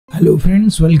Hello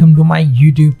friends, welcome to my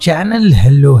YouTube channel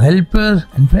Hello Helper.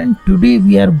 And friend, today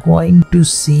we are going to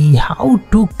see how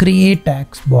to create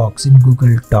text box in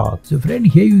Google Docs. So friend,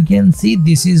 here you can see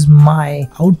this is my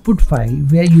output file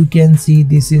where you can see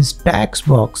this is text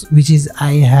box which is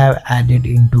I have added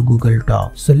into Google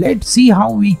Docs. So let's see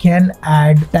how we can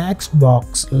add text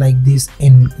box like this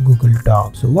in Google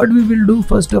Docs. So what we will do,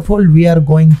 first of all, we are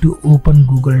going to open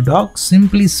Google Docs.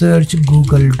 Simply search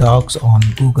Google Docs on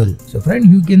Google. So friend,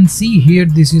 you can see here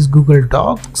this is Google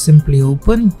Docs. Simply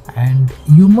open and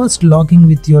you must log in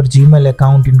with your Gmail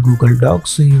account in Google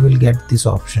Docs, so you will get this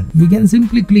option. You can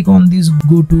simply click on this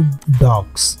go to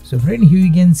Docs. So friend, here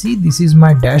you can see this is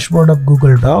my dashboard of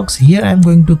Google Docs. Here I am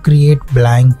going to create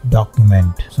blank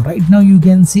document. So right now you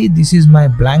can see this is my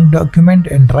blank document,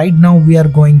 and right now we are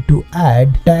going to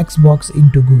add text box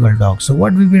into Google Docs. So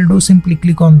what we will do, simply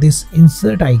click on this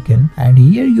insert icon, and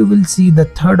here you will see the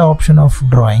third option of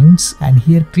drawings, and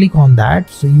here click on that,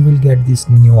 so you will get this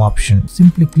new option.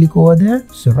 Simply click over there.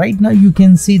 So right now you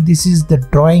can see this is the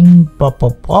drawing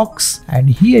pop-up box, and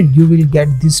here you will get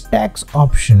this text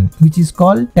option which is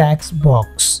called text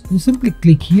box. You simply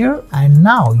click here and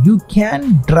now you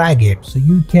can drag it, so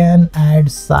you can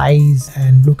add size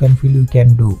and look and feel you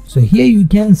can do. So here you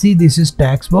can see this is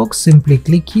text box. Simply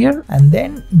click here and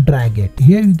then drag it.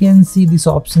 Here you can see this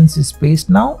options is paste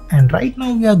now, and right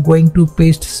now we are going to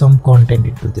paste some content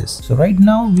into this. So right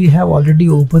now we have already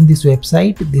opened this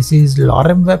website. This is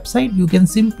Lorem website. You can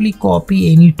simply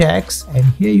copy any text and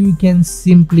here you can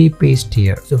simply paste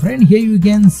here. So friend, here you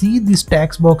can see this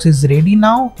text box is ready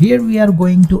now. Here we are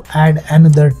going to add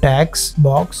another text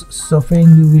box, so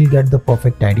friend, you will get the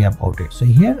perfect idea about it. So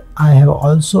here I have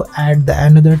also add the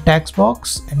another text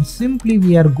box, and simply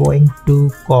we are going to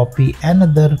copy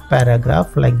another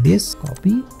paragraph like this,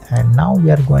 copy, and now we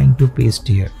are going to paste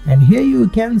here. And here you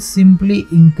can simply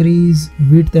increase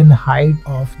width and height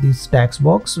of this text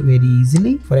box very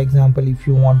easily. For example, if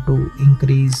you want to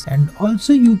increase, and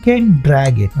also you can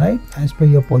drag it, right, as per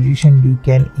your position, you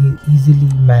can easily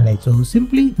manage. So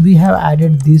simply we have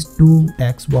added these two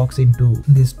text box into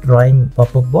this drawing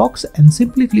pop-up box, and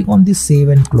simply click on this save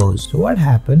and close. So what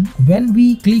happened when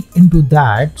we click into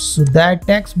that, so that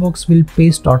text box will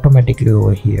paste automatically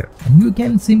over here, and you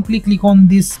can simply click on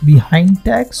this behind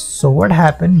text. So what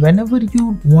happened, whenever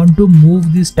you want to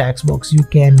move this text box, you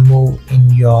can move in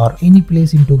your any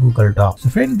place into Google Docs. So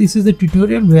friend, this is the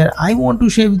tutorial where I want to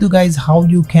share with you guys how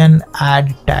you can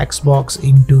add text box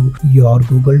into your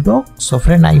Google Docs. So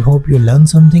friend, I hope you learned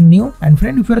something new. And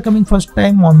friend, if you are coming first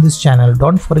time on this channel,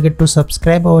 don't forget to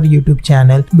subscribe our YouTube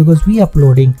channel, because we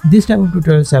uploading this type of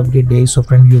tutorials every day. So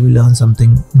friend, you will learn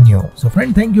something new. So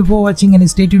friend, thank you for watching and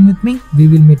stay tuned with me. We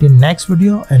will meet in next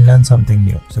video and learn something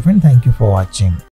new. So friend, thank you for watching.